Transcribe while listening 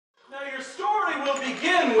we will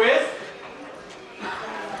begin with...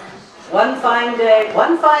 One fine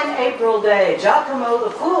April day, Giacomo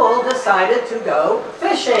the Fool decided to go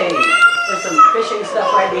fishing. There's some fishing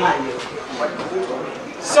stuff right behind you.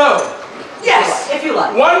 So, yes, if you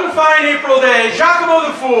like. One fine April day, Giacomo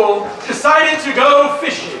the Fool decided to go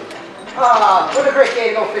fishing. Ah, what a great day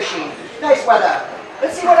to go fishing. Nice weather.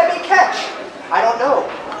 Let's see what I may catch. I don't know.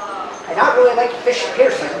 I not really like to fish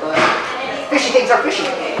Pearson, but fishy things are fishy.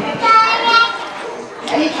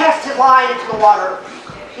 And he cast his line into the water.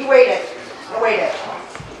 He waited and waited.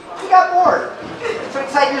 He got bored. So he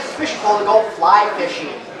decided to use his fishing pole to go fly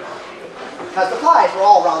fishing. Because the flies were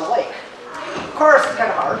all around the lake. Of course, it's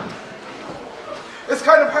kind of hard. It's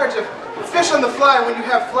kind of hard to fish on the fly when you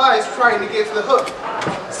have flies trying to get to the hook.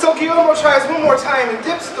 So Giacomo tries one more time and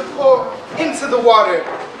dips the pole into the water.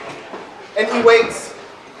 And he waits,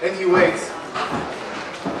 and he waits.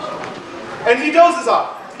 And he dozes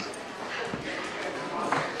off.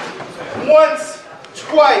 Once,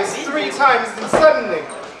 twice, 3 times, and suddenly...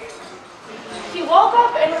 He woke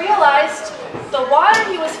up and realized the water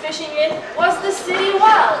he was fishing in was the city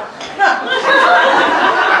well.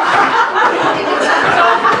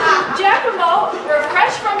 Giacomo,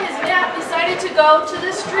 refreshed from his nap, decided to go to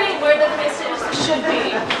the stream where the fishes should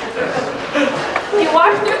be. He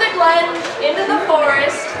walked through the glen, into the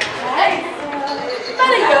forest, and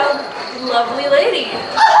met a young, lovely lady.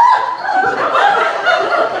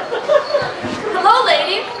 Hello,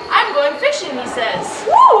 lady. I'm going fishing, he says.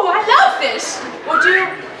 Woo, I love fish. Would you?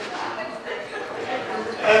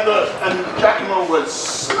 And Giacomo was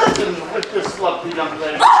smitten with this lovely young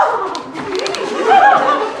lady.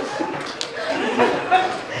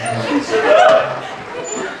 He said,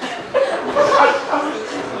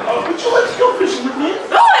 would you like to go fishing with me?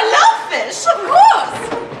 Oh, I love fish, of course.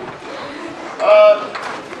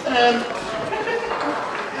 And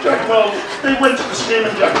Giacomo, they went to the stream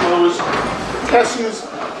and Giacomo was casting his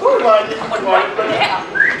line into the water.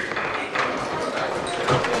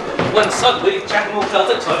 When suddenly Giacomo felt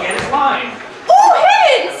a tug at his line. Oh,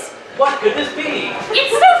 heavens! What could this be?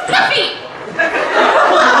 It's so fluffy!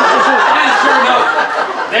 And sure enough,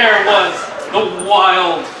 there was the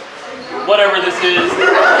wild, whatever this is.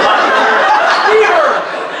 Beaver!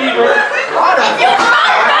 Beaver! You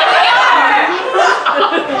tried my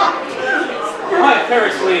My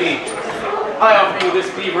fairest lady, I offer you this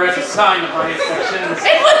beaver as a sign of my affections.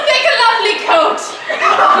 It would make a lovely coat!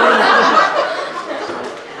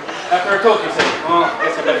 After a coat, you say, oh, I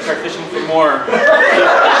guess I better start fishing for more.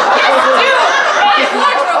 Yes, do! His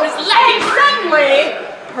wardrobe is lame! Suddenly,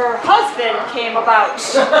 her husband came about and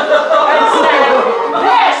said,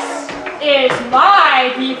 "This is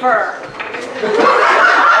my beaver."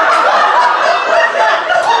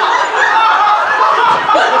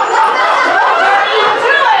 What are you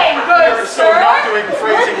doing, good sir? not doing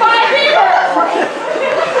phrasing. With my beaver!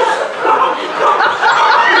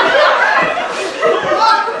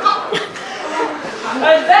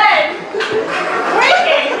 And then,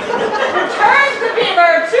 waking, returned the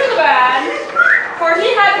beaver to the man, for he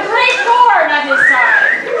had a great thorn at his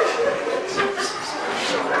side.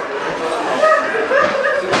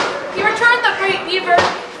 He returned the great beaver.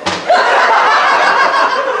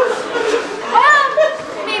 Well,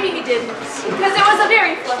 maybe he didn't, because it was a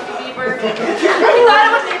very fluffy beaver. He thought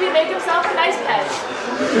it would maybe make himself a nice pet.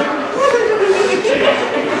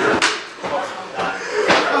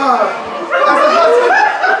 As the husband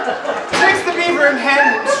takes the beaver in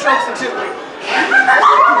hand and strokes it gently.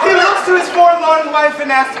 He looks to his forlorn wife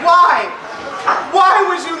and asks, "Why? Why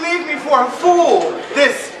would you leave me for a fool?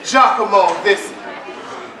 This Giacomo, this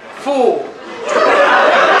fool."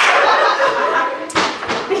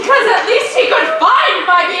 Because at least he could find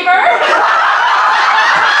my beaver!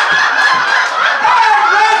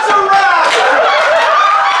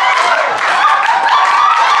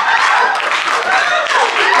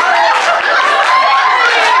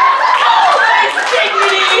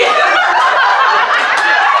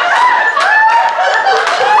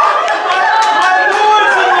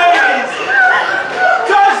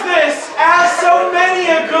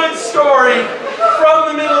 From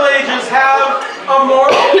the Middle Ages have a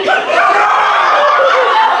moral. Be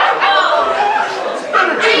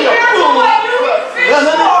careful what you fish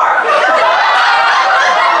for!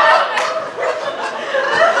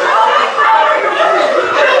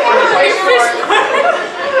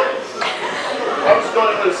 I was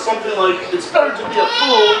going with something like, it's better to be a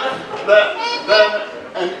fool than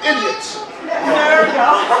an idiot. There we go.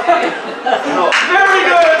 Very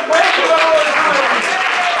good. Way to go.